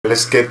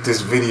let's get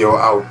this video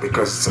out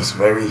because it's a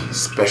very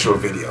special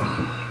video.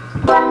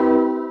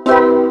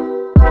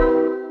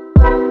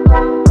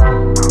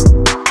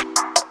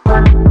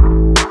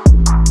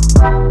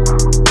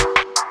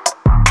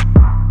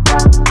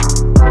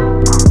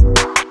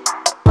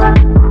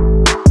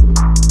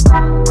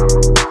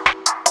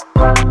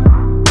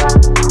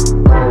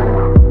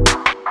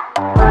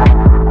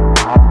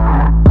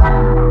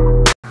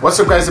 What's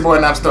up guys, it's your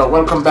boy Nappstar.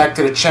 Welcome back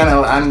to the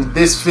channel, and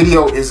this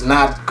video is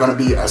not gonna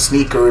be a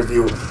sneaker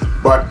review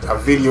but a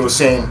video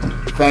saying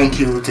thank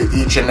you to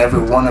each and every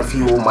one of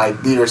you, my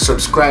dear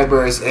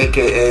subscribers,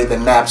 aka the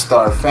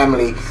Nappstar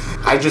family.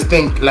 I just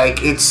think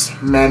like it's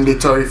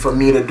mandatory for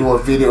me to do a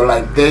video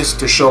like this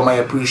to show my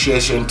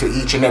appreciation to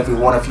each and every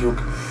one of you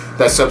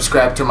that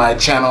subscribe to my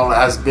channel,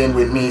 has been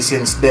with me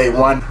since day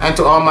one, and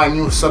to all my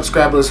new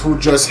subscribers who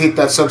just hit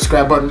that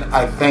subscribe button,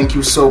 I thank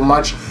you so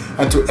much.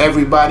 And to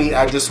everybody,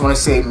 I just want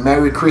to say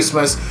Merry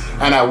Christmas,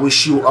 and I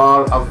wish you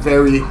all a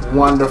very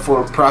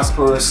wonderful,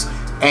 prosperous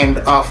end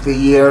of the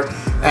year,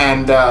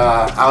 and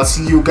I'll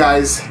see you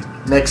guys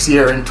next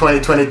year in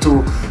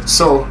 2022.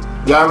 So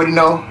you already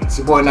know, it's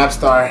your boy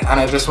Nappstar, and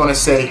I just want to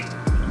say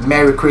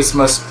Merry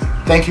Christmas.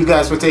 Thank you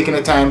guys for taking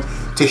the time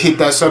to hit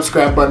that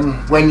subscribe button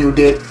when you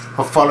did,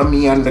 for following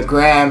me on the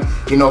gram,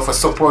 you know, for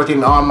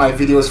supporting all my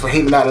videos, for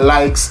hitting that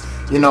likes,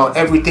 you know,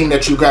 everything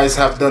that you guys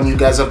have done. You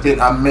guys have been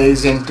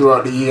amazing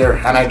throughout the year,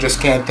 and I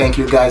just can't thank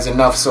you guys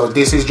enough. So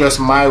this is just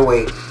my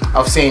way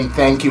of saying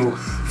thank you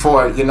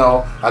for, you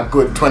know, a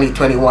good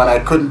 2021. I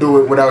couldn't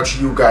do it without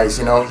you guys.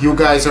 You know, you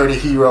guys are the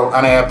hero,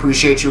 and I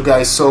appreciate you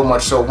guys so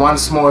much. So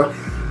once more,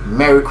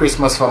 Merry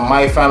Christmas from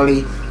my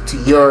family to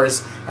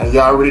yours, and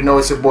you already know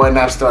it's your boy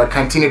Nappstar.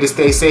 Continue to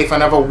stay safe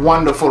and have a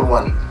wonderful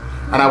one,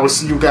 and I will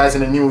see you guys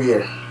in the new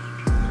year.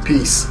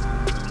 Peace.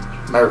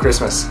 Merry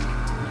Christmas.